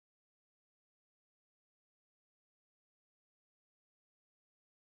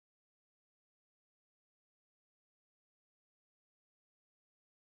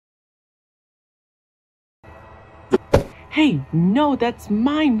Hey, no, that's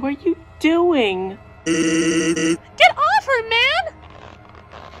mine. What are you doing? Get off her, man!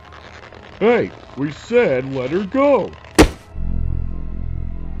 Hey, we said let her go.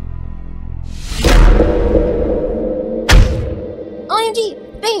 OMG,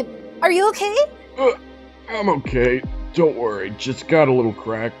 babe, are you okay? I'm okay. Don't worry, just got a little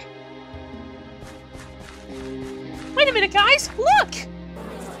cracked. Wait a minute, guys! Look!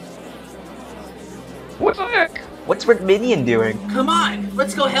 What the heck? What's Red Minion doing? Come on,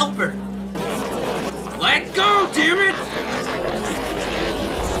 let's go help her. Let go, damn it!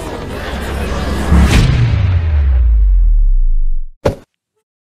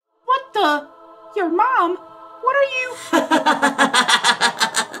 What the? Your mom? What are you?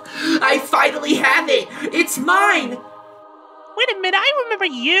 I finally have it! It's mine! Wait a minute, I remember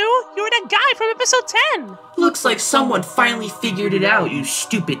you! You were that guy from episode 10! Looks like someone finally figured it out, you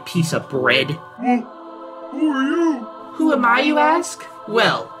stupid piece of bread. Who are you? Who am I, you ask?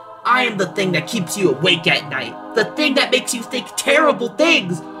 Well, I am the thing that keeps you awake at night. The thing that makes you think terrible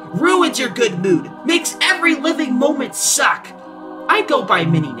things, ruins your good mood, makes every living moment suck. I go by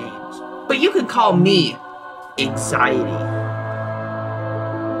many names, but you can call me Anxiety.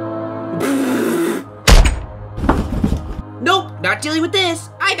 Nope, not dealing with this.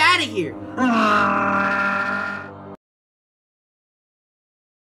 I'm out of here.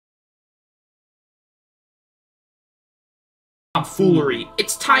 Tomfoolery.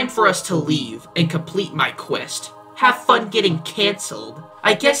 It's time for us to leave and complete my quest. Have fun getting cancelled.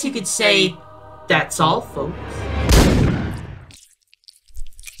 I guess you could say, that's all, folks.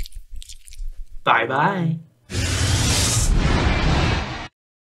 Bye-bye.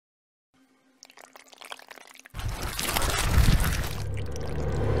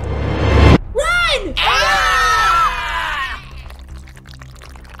 Run! Ah!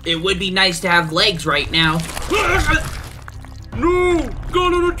 It would be nice to have legs right now. No!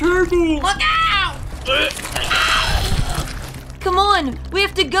 Got on a table! Look out! Come on, we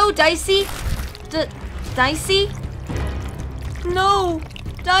have to go, Dicey. Dicey? No,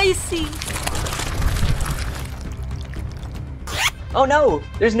 Dicey. Oh no!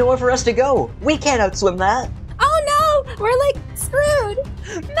 There's nowhere for us to go! We can't outswim that! Oh no, we're like screwed.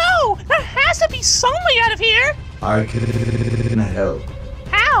 No! There has to be some way out of here! I can help.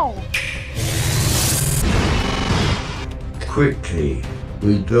 How? Quickly.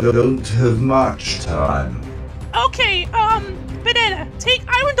 We don't have much time. Okay, Banana, take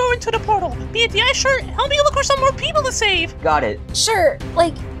Iron Door into the portal. Be at the ice shirt, help me look for some more people to save. Got it. Sure,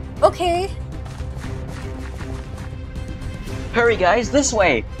 like, okay. Hurry guys, this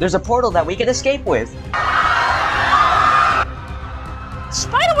way! There's a portal that we can escape with!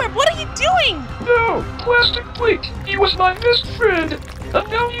 Spiderweb, what are you doing? No! Plastic Plate! He was my best friend! And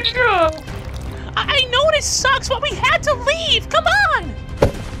now he's gone! I know this sucks, but we had to leave! Come on!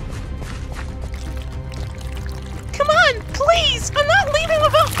 Come on, please! I'm not leaving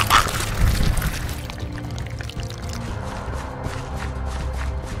without...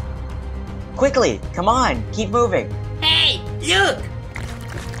 Quickly, come on, keep moving! Hey, look!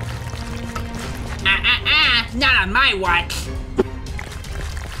 Not on my watch.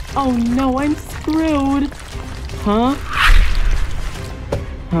 Oh no, I'm screwed. Huh?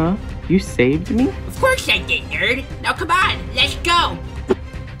 Huh? You saved me? Of course I did, nerd. Now come on, let's go.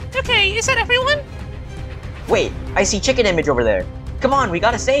 Okay, is that everyone? Wait, I see Chicken Image over there. Come on, we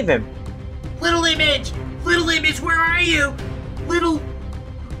gotta save him! Little Image, where are you? Little...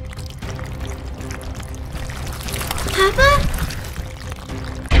 Papa?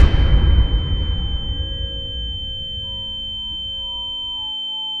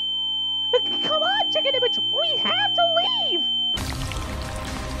 Come on, Chicken Image! We have to leave!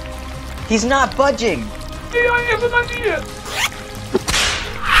 He's not budging! Hey, I have an idea!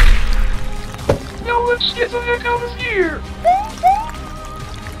 Now let's get the heck out of here!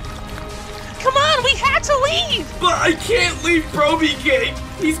 Come on, we had to leave! But I can't leave Proby Gang!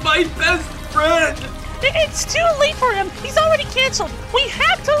 He's my best friend! It's too late for him! He's already canceled! We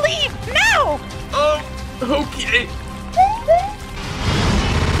have to leave! Now! Okay.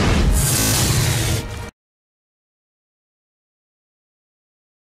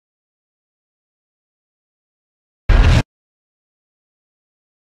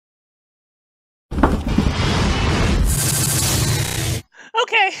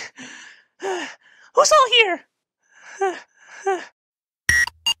 Okay. Who's all here?